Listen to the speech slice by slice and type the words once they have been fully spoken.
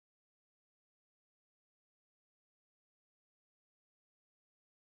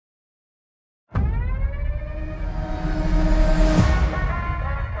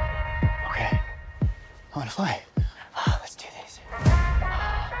fly. Let's do this.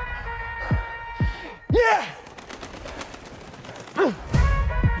 Yeah! You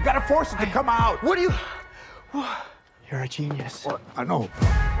gotta force it to come out. What do you... You're a genius. Well, I know.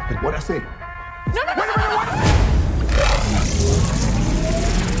 What'd I say? No, no, no,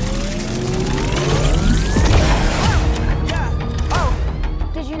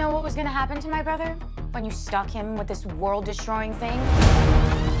 Did you know what was gonna happen to my brother when you stuck him with this world-destroying thing?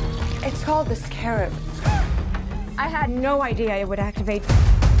 It's called the Scarab. I had no idea it would activate.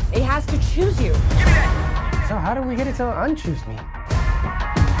 It has to choose you. Give me that! So how do we get it to unchoose me?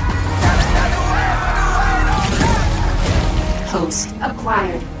 Host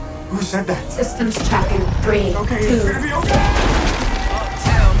acquired. Who said that? Systems tracking 3, Okay, 2. it's gonna be okay.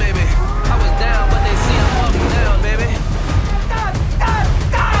 Uptown, baby. I was down, but they see I'm up now, baby.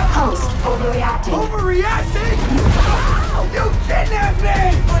 Host overreacting. Overreacting? You kidnapped me!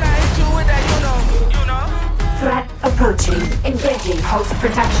 When I hit you with that, you know. Threat approaching. Engaging host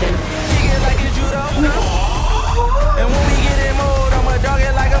protection. Kick it like it's judo. And when we get in mode, I'ma dog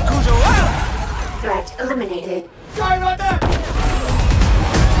it like I'm Cujo. Threat eliminated. Sorry about that!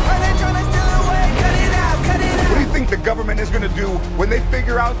 Are they tryna steal away? Cut it out, cut it out. What do you think the government is gonna do when they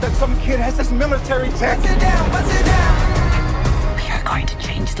figure out that some kid has this military tech? Bust it down, bust it down. We are going to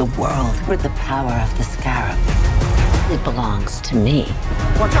change the world with the power of the Scarab. It belongs to me.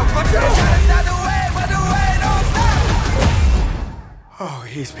 Watch out, watch out! Stop the way, but the way don't stop. Oh,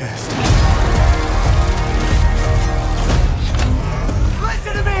 he's pissed.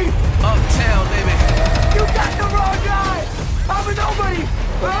 Listen to me! Uptown, baby. You got the wrong guy! I'm a nobody!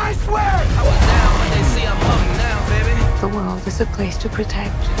 I swear! I was down, but they see I'm up now, baby. The world is a place to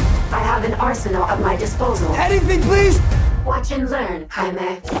protect. I have an arsenal at my disposal. Anything, please! Watch and learn,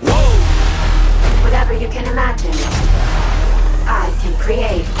 Jaime. Whoa! Whatever you can imagine, I can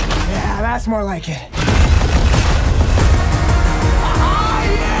create. Yeah, that's more like it.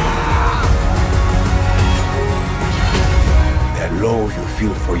 That love you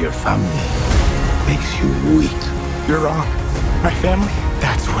feel for your family makes you weak. You're wrong. My family,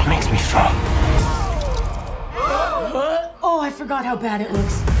 that's what makes me strong. Oh, I forgot how bad it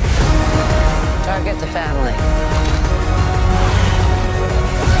looks. Target the family.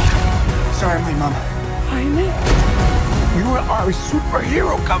 Sorry, my mom. Jaime? You are a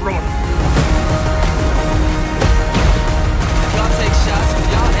superhero, cabron. Y'all take shots,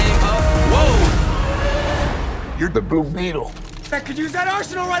 y'all aim up. Whoa! You're the Blue Beetle. I could use that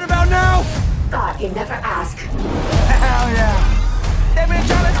arsenal right about now! Thought you'd never ask. Hell yeah! They been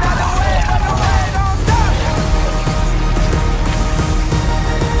tryna stop the way, but the way don't stop.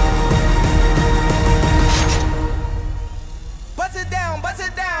 Bust it down, bust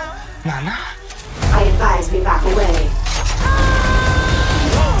it down. Nana?